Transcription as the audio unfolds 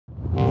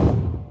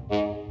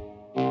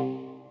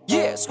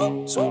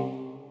Swoop, swoop.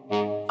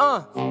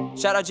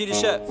 Shout out G the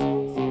Chef.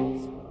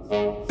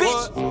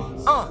 Bitch.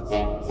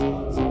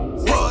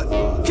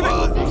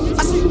 Come here.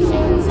 I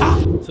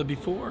see. So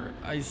before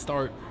I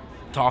start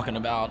talking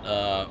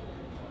about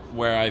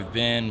where I've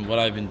been, what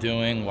I've been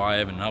doing, why I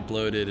haven't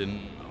uploaded,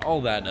 and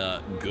all that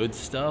good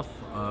stuff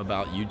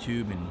about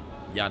YouTube and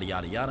yada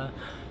yada yada,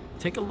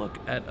 take a look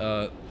at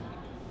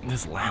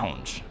this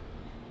lounge.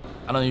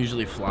 I don't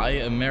usually fly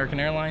American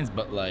Airlines,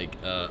 but like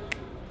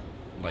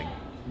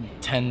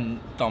 10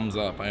 thumbs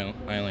up. I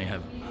only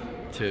have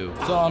 2.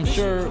 So I'm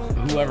sure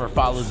whoever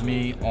follows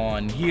me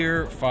on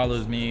here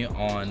follows me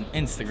on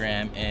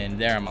Instagram, and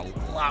there I'm a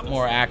lot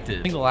more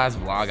active. I think the last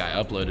vlog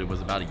I uploaded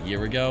was about a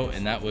year ago,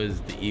 and that was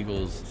the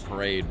Eagles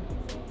parade.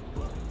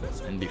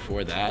 And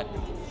before that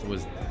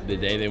was the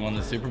day they won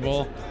the Super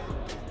Bowl.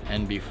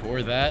 And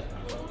before that,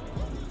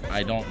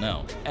 I don't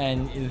know.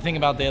 And the thing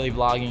about daily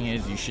vlogging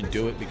is you should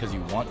do it because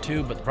you want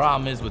to, but the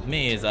problem is with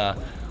me is I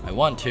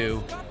want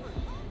to,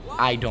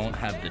 I don't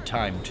have the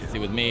time to. See,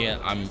 with me,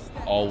 I'm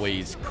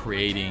always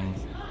creating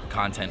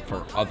content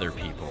for other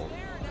people,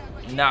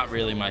 not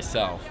really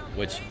myself,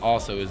 which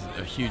also is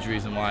a huge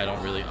reason why I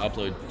don't really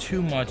upload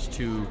too much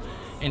to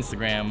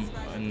Instagram,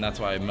 and that's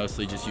why I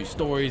mostly just use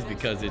stories,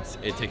 because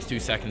it takes 2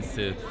 seconds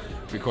to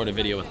record a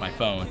video with my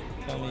phone.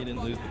 Tell me you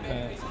didn't lose the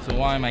pass. So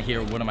why am I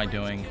here? What am I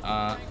doing?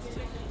 I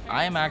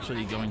am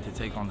actually going to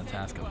take on the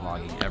task of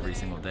vlogging every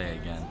single day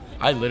again.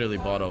 I literally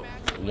bought a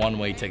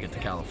one-way ticket to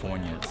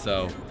California,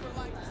 so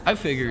I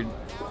figured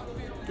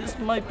this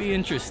might be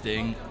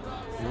interesting.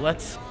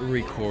 Let's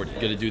record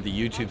it. Gonna do the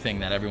YouTube thing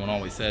that everyone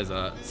always says,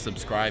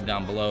 subscribe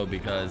down below,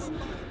 because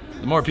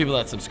the more people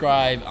that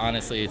subscribe,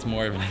 honestly, it's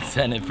more of an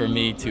incentive for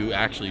me to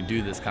actually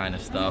do this kind of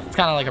stuff. It's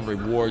kind of like a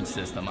reward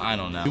system, I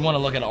don't know. If you want to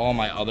look at all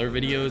my other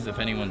videos, if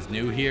anyone's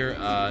new here,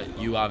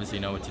 you obviously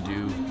know what to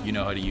do. You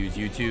know how to use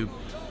YouTube.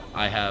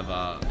 I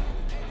have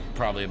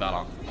probably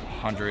about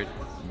 100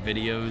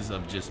 videos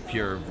of just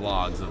pure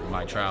vlogs of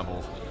my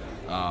travels.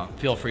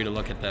 Feel free to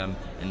look at them,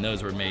 and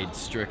those were made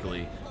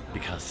strictly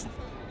because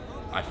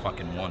I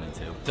fucking wanted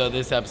to. So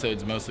this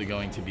episode's mostly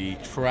going to be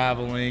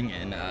traveling,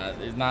 and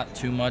there's not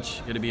too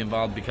much going to be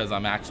involved because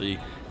I'm actually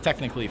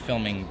technically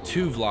filming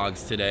 2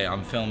 vlogs today.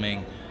 I'm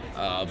filming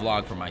a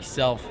vlog for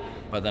myself,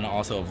 but then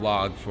also a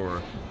vlog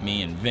for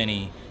me and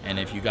Vinny. And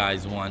if you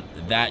guys want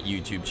that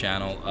YouTube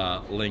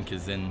channel, link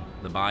is in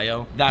the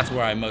bio. That's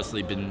where I've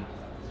mostly been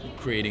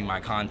creating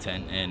my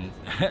content, and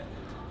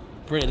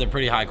they're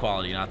pretty high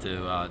quality, not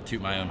to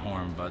toot my own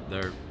horn, but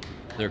they're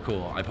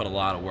cool. I put a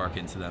lot of work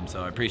into them,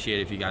 so I appreciate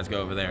it if you guys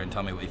go over there and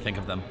tell me what you think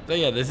of them. So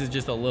yeah, this is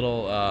just a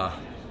little a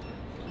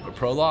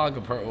prologue,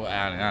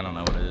 I don't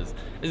know what it is.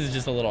 This is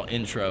just a little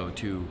intro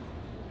to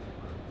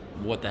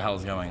what the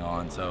hell's going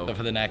on. So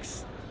for the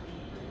next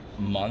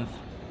month,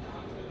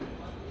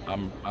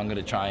 I'm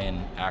gonna try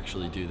and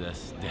actually do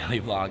this daily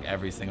vlog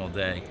every single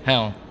day.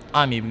 Hell,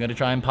 I'm even gonna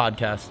try and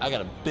podcast. I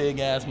got a big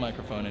ass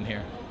microphone in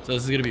here. So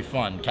this is gonna be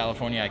fun.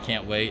 California, I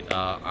can't wait.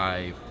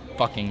 I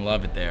fucking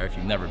love it there. If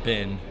you've never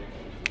been,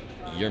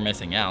 you're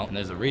missing out. And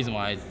there's a reason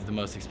why it's the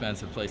most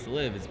expensive place to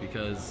live, is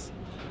because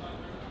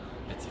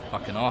it's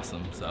fucking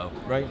awesome. So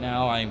right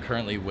now I am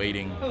currently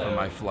waiting for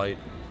my flight.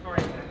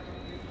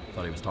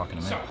 Thought he was talking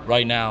to me.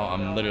 Right now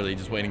I'm literally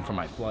just waiting for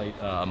my flight.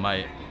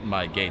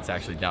 My gate's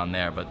actually down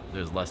there, but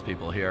there's less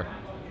people here.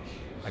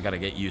 I gotta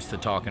get used to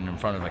talking in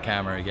front of a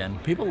camera again.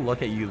 People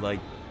look at you like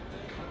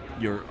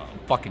you're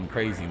fucking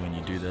crazy when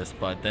you do this,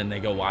 but then they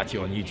go watch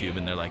you on YouTube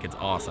and they're like, it's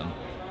awesome.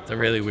 It's a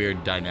really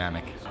weird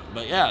dynamic.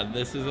 But yeah,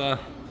 this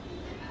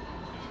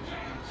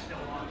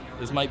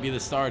might be the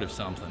start of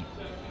something.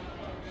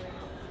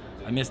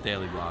 I miss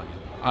daily vlogging.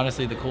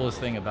 Honestly, the coolest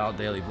thing about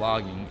daily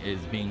vlogging is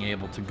being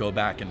able to go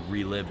back and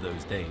relive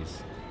those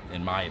days,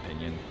 in my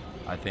opinion.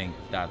 I think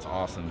that's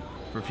awesome.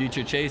 For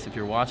future Chase, if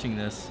you're watching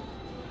this,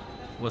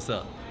 what's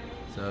up?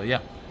 So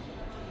yeah,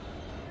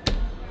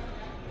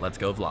 let's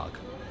go vlog.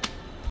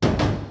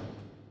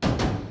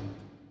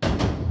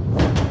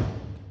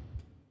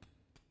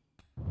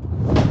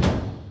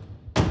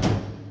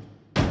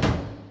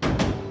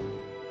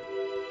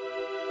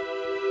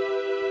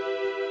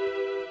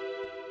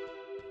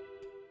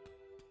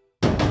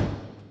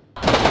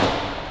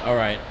 All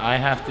right, I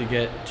have to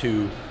get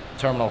to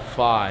Terminal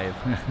 5.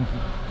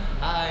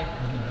 Hi.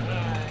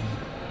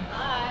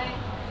 Hi.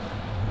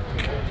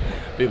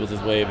 People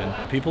just waving.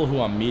 People who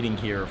I'm meeting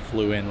here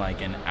flew in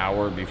like an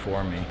hour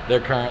before me.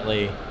 They're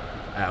currently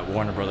at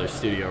Warner Brothers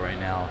studio right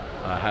now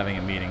having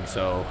a meeting,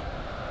 so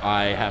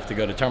I have to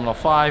go to Terminal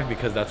 5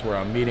 because that's where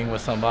I'm meeting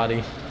with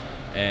somebody.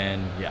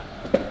 And yeah,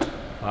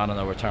 I don't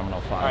know where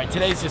Terminal 5 is. All right,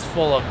 today's just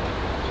full of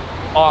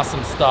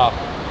awesome stuff.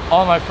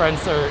 All my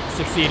friends are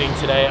succeeding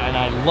today, and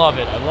I love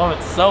it. I love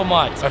it so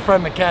much. My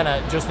friend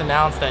McKenna just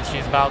announced that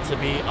she's about to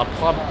be a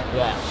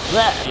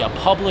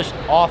published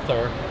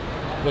author,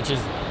 which is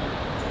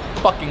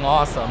fucking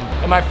awesome.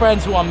 And my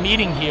friends who I'm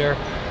meeting here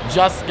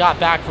just got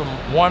back from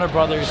Warner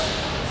Brothers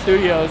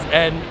Studios,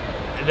 and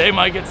they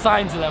might get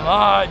signed to them.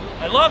 I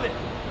love it.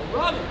 I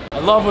love it. I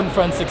love when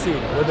friends succeed.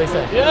 What'd they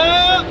say?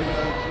 Yeah.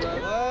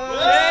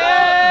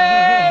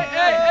 Hey,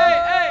 hey.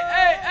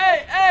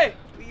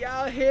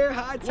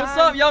 What's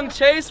up, young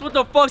Chase? What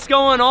the fuck's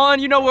going on?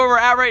 You know where we're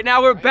at right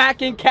now. We're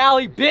back in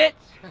Cali, bitch.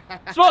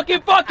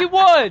 Smoking fucking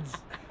woods.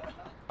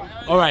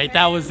 All right,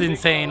 that was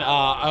insane.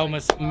 I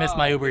almost missed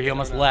my Uber. He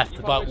almost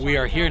left, but we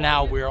are here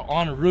now. We are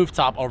on a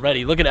rooftop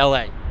already. Look at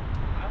LA.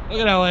 Look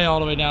at LA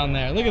all the way down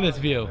there. Look at this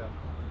view.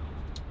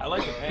 I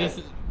like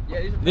it.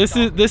 This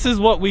is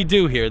what we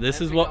do here.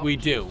 This is what we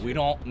do. We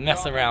don't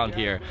mess around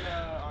here.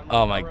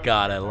 Oh my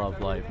God, I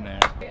love life,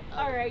 man.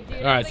 All right, dude.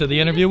 All right, so the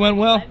interview went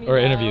well, or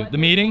interview, the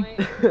meeting?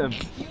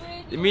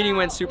 The meeting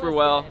went super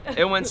well.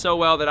 It went so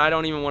well that I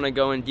don't even want to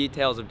go in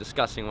details of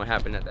discussing what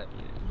happened at that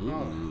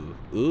meeting.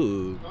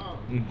 Ooh.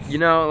 You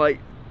know, like,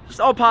 just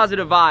all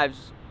positive vibes.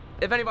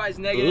 If anybody's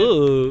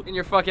negative in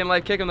your fucking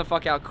life, kick them the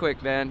fuck out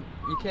quick, man.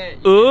 You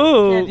can't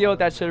deal with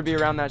that shit or be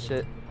around that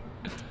shit.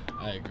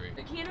 I agree.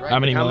 Right. How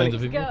many millions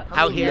of people?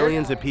 How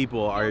millions of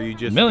people are you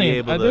just Millions?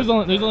 able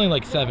to... There's only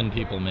like 7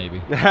 people,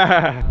 maybe.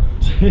 Am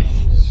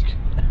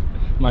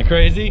I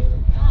crazy?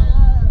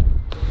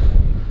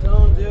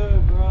 Don't do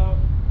it, bro.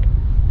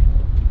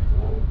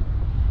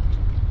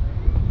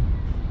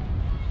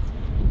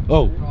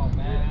 Oh.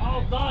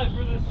 I'll die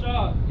for this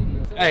shot.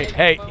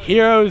 Hey,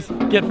 heroes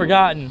get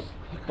forgotten,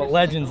 but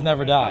legends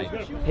never die.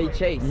 Hey,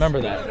 Chase.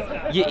 Remember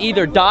that. You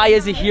either die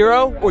as a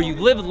hero or you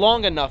live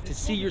long enough to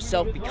see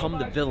yourself become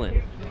the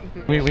villain.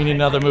 We need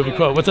another movie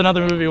quote. What's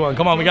another movie one?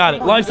 Come on, we got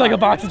it. Life's like a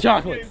box of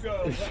chocolates.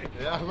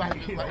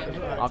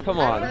 Oh, come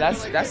on.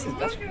 That's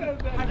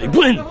They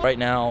win. Right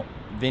now,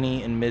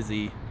 Vinny and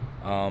Mizzy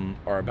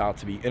are about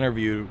to be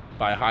interviewed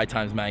by High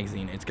Times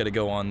Magazine. It's going to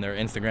go on their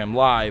Instagram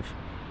Live.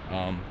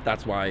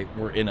 That's why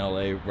we're in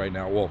LA right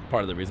now. Well,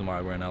 part of the reason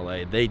why we're in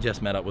LA. They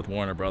just met up with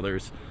Warner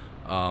Brothers.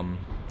 And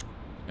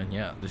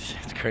yeah, this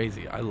shit's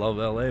crazy. I love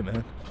LA,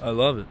 man. I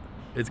love it.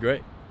 It's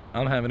great.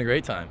 I'm having a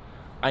great time.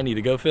 I need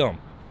to go film.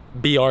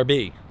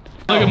 BRB.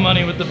 Look at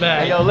Money with the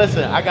bag. Hey, yo,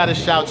 listen, I gotta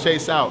shout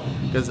Chase out,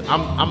 because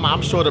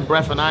I'm short of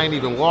breath and I ain't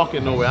even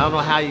walking nowhere. I don't know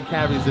how he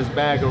carries this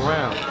bag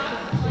around.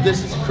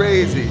 This is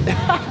crazy.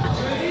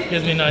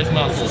 Gives me nice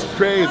muscles. It's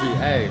crazy.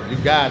 Hey, you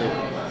got it.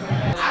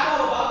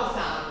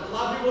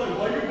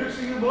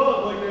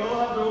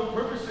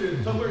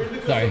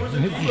 Sorry.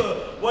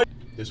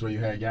 This where you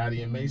had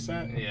Yachty and Mace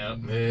at? Yep.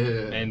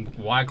 Yeah. And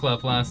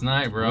Wyclef last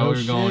night, bro. No we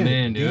were going shit.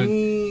 in, dude.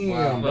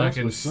 Damn, that's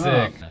Fucking what's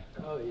sick. up.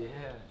 Oh, yeah.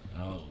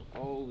 Oh.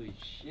 Holy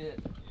shit.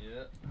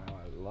 Yeah. Oh,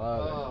 I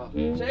love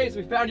Chase,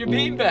 we found your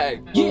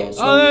beanbag. Yeah,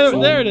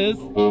 Oh, there it is.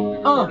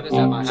 Recorded this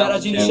at my shout out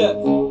house, Gina too. Chef.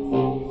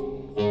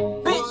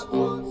 Bitch, come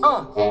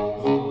on,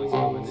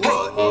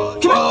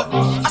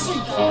 I see you.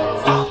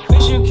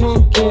 Bitch, you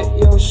can't get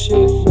your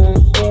shit back.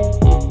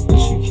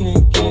 Bitch, you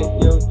can't get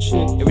your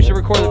chick. Yeah, we should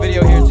record the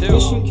video here, too.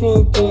 Bitch, you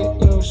can't get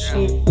your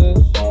shit back.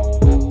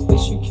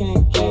 Bitch, you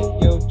can't get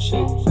your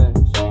chick back.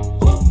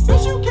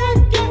 Bitch, you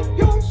can't get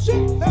your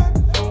shit back.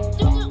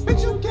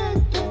 Bitch, you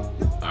can't get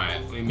your...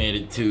 Alright, we made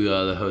it to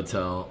the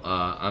hotel.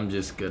 I'm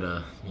just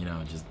gonna,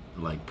 just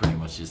like pretty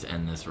much just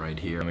end this right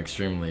here. I'm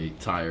extremely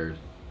tired,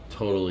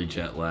 totally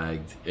jet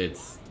lagged.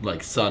 It's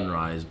like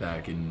sunrise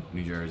back in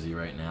New Jersey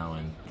right now,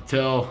 and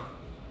till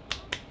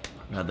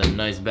got them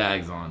nice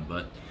bags on,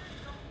 but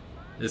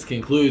this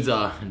concludes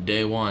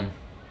day 1.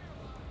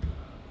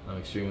 I'm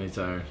extremely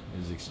tired. It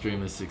was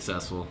extremely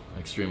successful,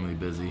 extremely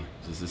busy.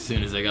 Just as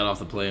soon as I got off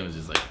the plane, it was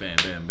just like bam,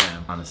 bam,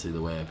 bam. Honestly,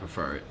 the way I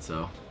prefer it.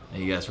 So,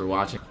 thank you guys for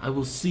watching. I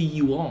will see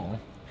you all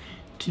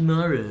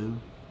tomorrow.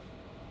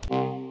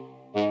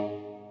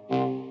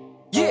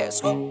 Yeah,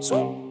 swoop,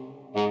 swoop.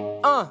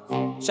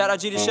 Shout out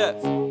G the Chef.